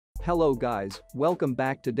Hello guys, welcome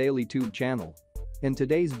back to DailyTube channel. In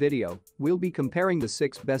today's video, we'll be comparing the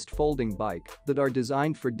 6 best folding bike that are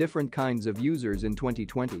designed for different kinds of users in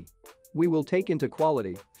 2020. We will take into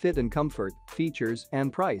quality, fit and comfort, features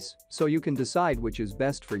and price so you can decide which is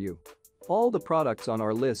best for you. All the products on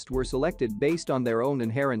our list were selected based on their own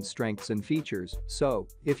inherent strengths and features, so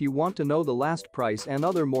if you want to know the last price and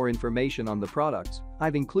other more information on the products,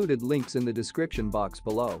 I've included links in the description box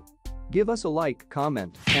below. Give us a like,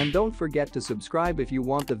 comment, and don't forget to subscribe if you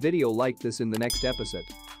want the video like this in the next episode.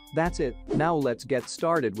 That's it, now let's get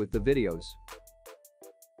started with the videos.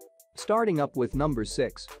 Starting up with number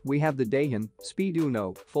 6, we have the KEN Speed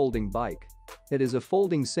Uno folding bike. It is a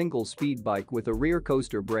folding single-speed bike with a rear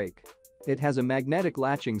coaster brake. It has a magnetic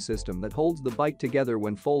latching system that holds the bike together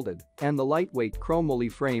when folded, and the lightweight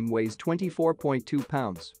chromoly frame weighs 24.2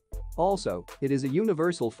 pounds. Also, it is a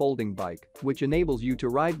universal folding bike, which enables you to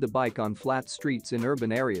ride the bike on flat streets in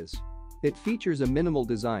urban areas. It features a minimal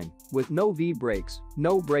design, with no V-brakes,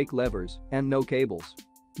 no brake levers, and no cables.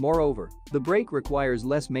 Moreover, the brake requires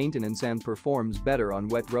less maintenance and performs better on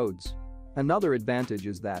wet roads. Another advantage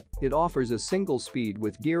is that it offers a single speed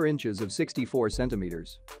with gear inches of 64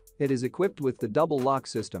 centimeters. It is equipped with the double lock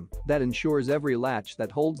system that ensures every latch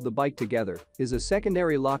that holds the bike together is a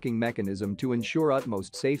secondary locking mechanism to ensure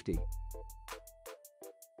utmost safety.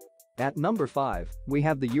 At number 5, we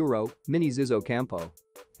have the Euro Mini Zizzo Campo.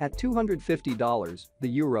 At $250, the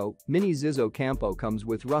Euro Mini Zizzo Campo comes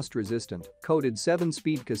with rust-resistant, coated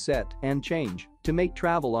 7-speed cassette and change to make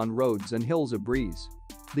travel on roads and hills a breeze.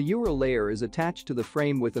 The Euro layer is attached to the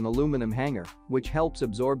frame with an aluminum hanger, which helps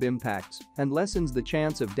absorb impacts and lessens the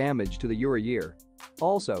chance of damage to the Euro gear.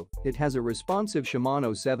 Also, it has a responsive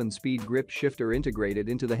Shimano 7-speed grip shifter integrated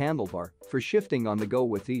into the handlebar for shifting on the go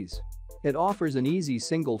with ease. It offers an easy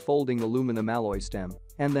single-folding aluminum alloy stem,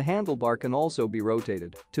 and the handlebar can also be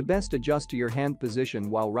rotated to best adjust to your hand position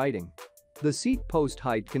while riding. The seat post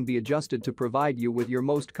height can be adjusted to provide you with your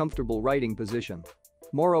most comfortable riding position.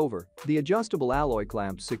 Moreover, the adjustable alloy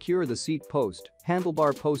clamps secure the seat post,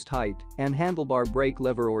 handlebar post height, and handlebar brake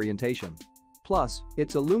lever orientation. Plus,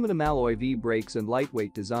 its aluminum alloy V-brakes and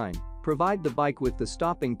lightweight design provide the bike with the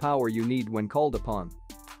stopping power you need when called upon.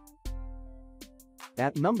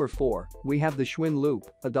 At number 4, we have the Schwinn Loop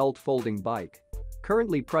adult folding bike.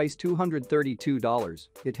 Currently priced $232,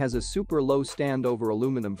 it has a super low standover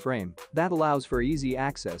aluminum frame that allows for easy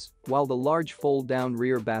access, while the large fold-down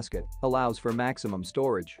rear basket allows for maximum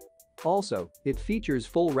storage. Also, it features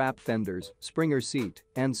full wrap fenders, Springer seat,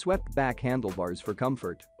 and swept-back handlebars for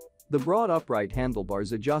comfort. The broad upright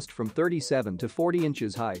handlebars adjust from 37 to 40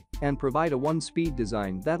 inches high and provide a 1-speed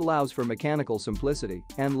design that allows for mechanical simplicity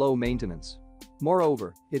and low maintenance.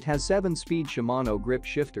 Moreover, it has 7-speed Shimano grip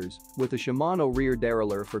shifters with a Shimano rear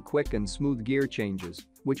derailleur for quick and smooth gear changes,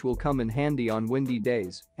 which will come in handy on windy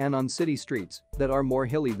days and on city streets that are more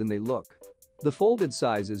hilly than they look. The folded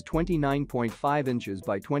size is 29.5 inches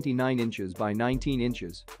by 29 inches by 19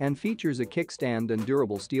 inches and features a kickstand and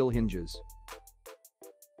durable steel hinges.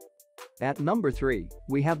 At number 3,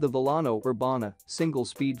 we have the Volano Urbana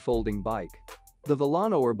single-speed folding bike. The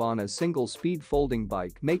Volano Urbana single-speed folding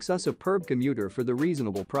bike makes a superb commuter for the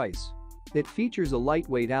reasonable price. It features a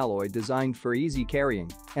lightweight alloy designed for easy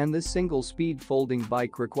carrying, and this single-speed folding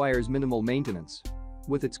bike requires minimal maintenance.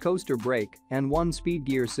 With its coaster brake and 1-speed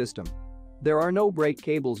gear system, there are no brake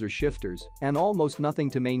cables or shifters and almost nothing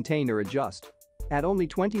to maintain or adjust. At only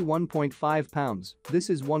 21.5 pounds, this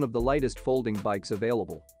is one of the lightest folding bikes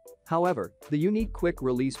available. However, the unique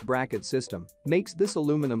quick-release bracket system makes this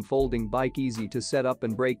aluminum folding bike easy to set up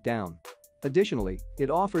and break down. Additionally, it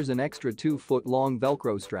offers an extra 2-foot-long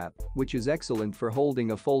Velcro strap, which is excellent for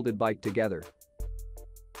holding a folded bike together.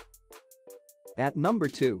 At number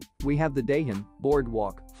 2, we have the KEN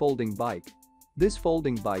Boardwalk folding bike. This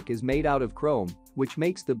folding bike is made out of chrome, which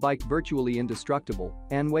makes the bike virtually indestructible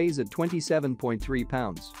and weighs at 27.3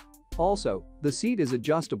 pounds. Also, the seat is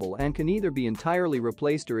adjustable and can either be entirely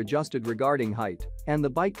replaced or adjusted regarding height, and the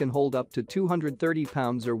bike can hold up to 230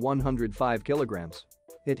 pounds or 105 kilograms.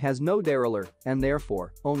 It has no derailleur and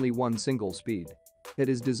therefore only one single speed. It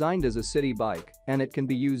is designed as a city bike and it can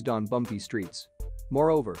be used on bumpy streets.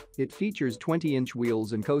 Moreover, it features 20-inch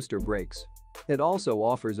wheels and coaster brakes. It also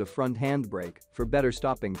offers a front handbrake for better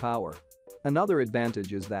stopping power. Another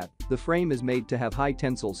advantage is that the frame is made to have high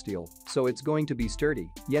tensile steel, so it's going to be sturdy,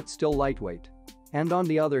 yet still lightweight. And on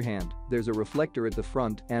the other hand, there's a reflector at the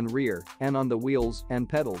front and rear and on the wheels and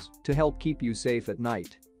pedals to help keep you safe at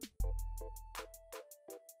night.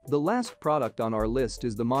 The last product on our list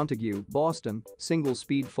is the Montague Boston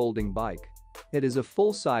single-speed folding bike. It is a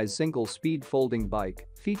full-size single-speed folding bike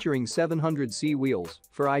featuring 700c wheels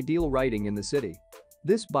for ideal riding in the city.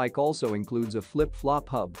 This bike also includes a flip-flop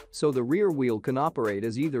hub, so the rear wheel can operate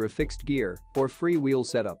as either a fixed gear or free-wheel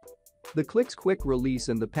setup. The Click's quick release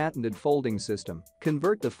and the patented folding system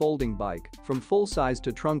convert the folding bike from full size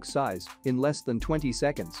to trunk size in less than 20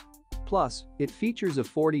 seconds. Plus, it features a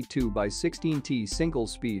 42x16T single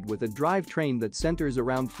speed with a drivetrain that centers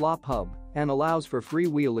around flop hub and allows for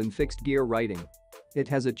free-wheel and fixed gear riding. It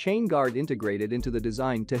has a chain guard integrated into the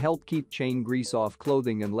design to help keep chain grease off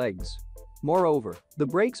clothing and legs. Moreover, the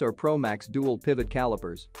brakes are ProMax dual pivot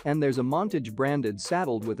calipers, and there's a Montage branded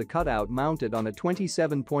saddled with a cutout mounted on a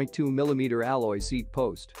 27.2mm alloy seat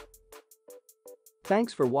post.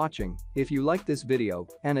 Thanks for watching. If you liked this video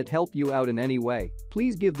and it helped you out in any way,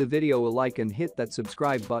 please give the video a like and hit that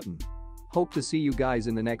subscribe button. Hope to see you guys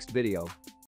in the next video.